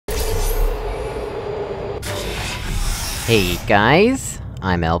Hey guys,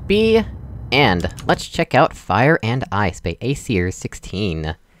 I'm LB, and let's check out Fire and Ice by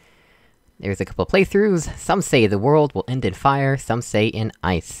asears16. There's a couple playthroughs. Some say the world will end in fire, some say in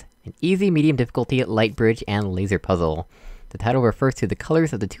ice. An easy, medium difficulty, light bridge, and laser puzzle. The title refers to the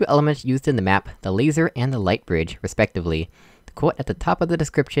colors of the two elements used in the map, the laser and the light bridge, respectively. The quote at the top of the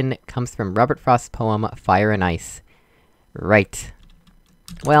description comes from Robert Frost's poem, Fire and Ice. Right.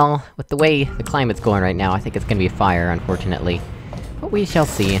 Well, with the way the climate's going right now, I think it's gonna be fire, unfortunately. But we shall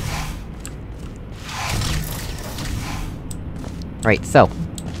see. Right, so...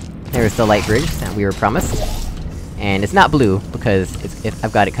 there's the light bridge that we were promised. And it's not blue, because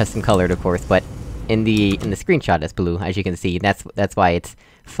I've got it custom colored, of course, but... in the screenshot it's blue, as you can see. That's why it's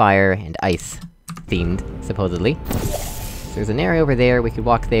fire and ice themed, supposedly. So there's an area over there, we could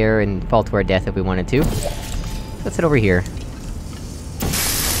walk there and fall to our death if we wanted to. Let's head over here.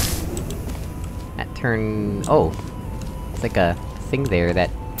 That turn... oh! It's like a thing there that...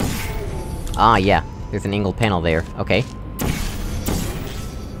 ah, yeah. There's an angled panel there. Okay.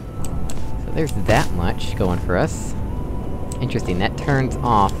 So there's that much going for us. Interesting, that turns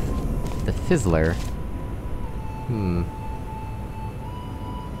off the fizzler. I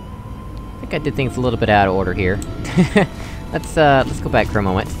think I did things a little bit out of order here. Let's go back for a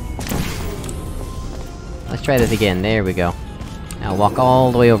moment. Let's try this again, there we go. Now walk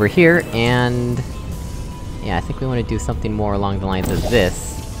all the way over here, and... yeah, I think we wanna do something more along the lines of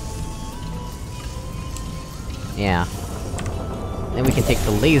this. Yeah. Then we can take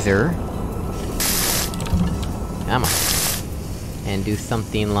the laser... come on. And do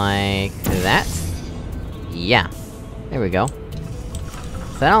something like... that? Yeah. There we go.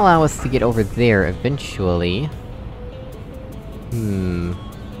 So that'll allow us to get over there eventually.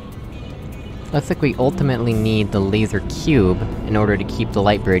 Looks like we ultimately need the laser cube in order to keep the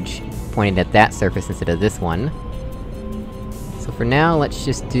light bridge pointed at that surface instead of this one. So for now, let's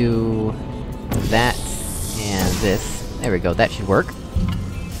just do... that... and this. There we go, that should work.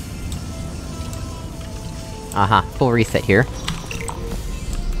 Aha, full reset here.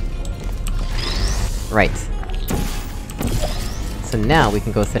 Right. So now we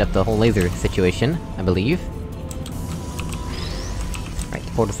can go set up the whole laser situation, I believe. Right,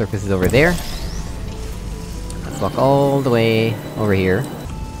 the portal surface is over there. Let's walk all the way over here.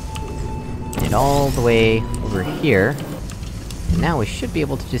 And all the way over here. And now we should be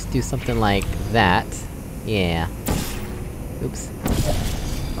able to just do something like that. Yeah. Oops.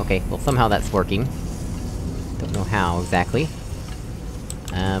 Okay, well somehow that's working. Don't know how, exactly.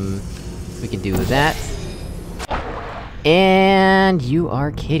 We can do that. And you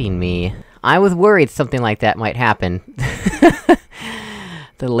are kidding me. I was worried something like that might happen.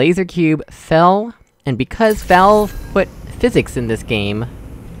 The laser cube fell, and because Valve put physics in this game,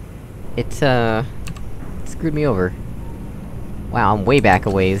 it, screwed me over. Wow, I'm way back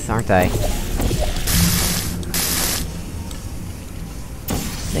a ways, aren't I?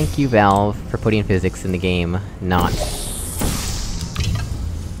 Thank you, Valve, for putting physics in the game, not.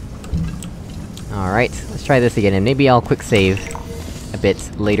 Alright, let's try this again, and maybe I'll quick save a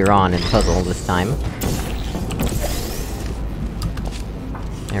bit later on in the puzzle this time.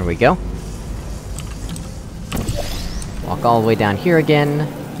 There we go. Walk all the way down here again,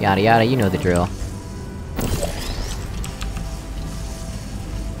 yada yada, you know the drill.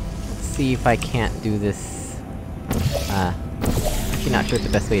 Let's see if I can't do this... actually not sure what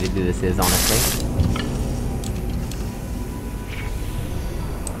the best way to do this is, honestly.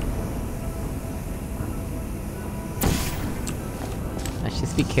 Let's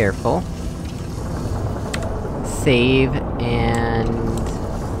just be careful. Save, and...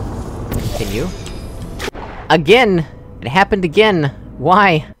 continue. Again! It happened again!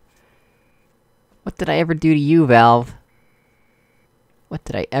 Why? What did I ever do to you, Valve? What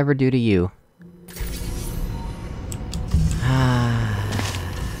did I ever do to you?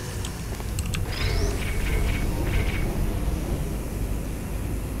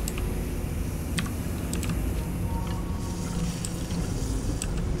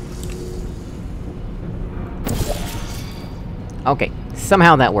 Okay,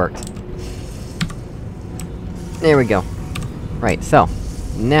 somehow that worked. There we go. Right, so...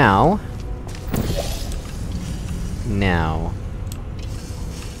 now...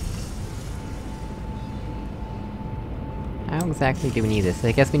 how exactly do we need this?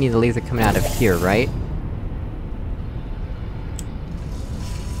 I guess we need the laser coming out of here, right?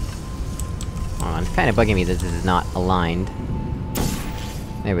 Oh, it's kinda bugging me that this is not aligned.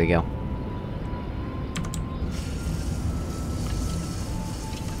 There we go.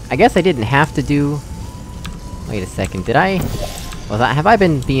 I guess I didn't have to do... wait a second, did I... have I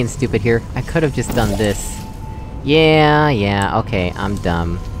been being stupid here? I could've just done this. Yeah, okay, I'm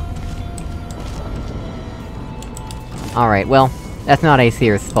dumb. Alright, well, that's not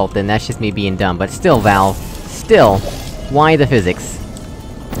Asears' fault then, that's just me being dumb, but still, Valve. Still, why the physics?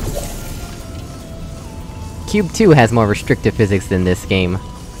 Cube 2 has more restrictive physics than this game.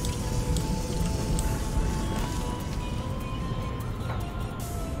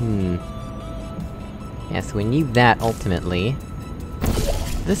 Yeah, so we need that, ultimately.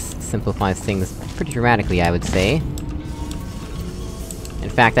 This simplifies things pretty dramatically, I would say. In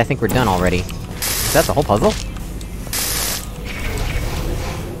fact, I think we're done already. Is that the whole puzzle?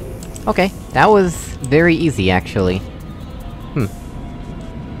 Okay, that was very easy, actually. I'm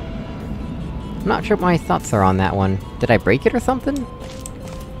not sure what my thoughts are on that one. Did I break it or something?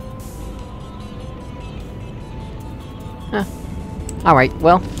 Huh. Alright,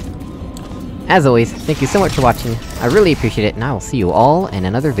 well... as always, thank you so much for watching, I really appreciate it, and I will see you all in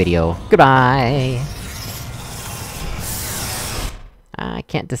another video. Goodbye! I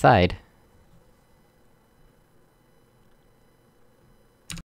can't decide.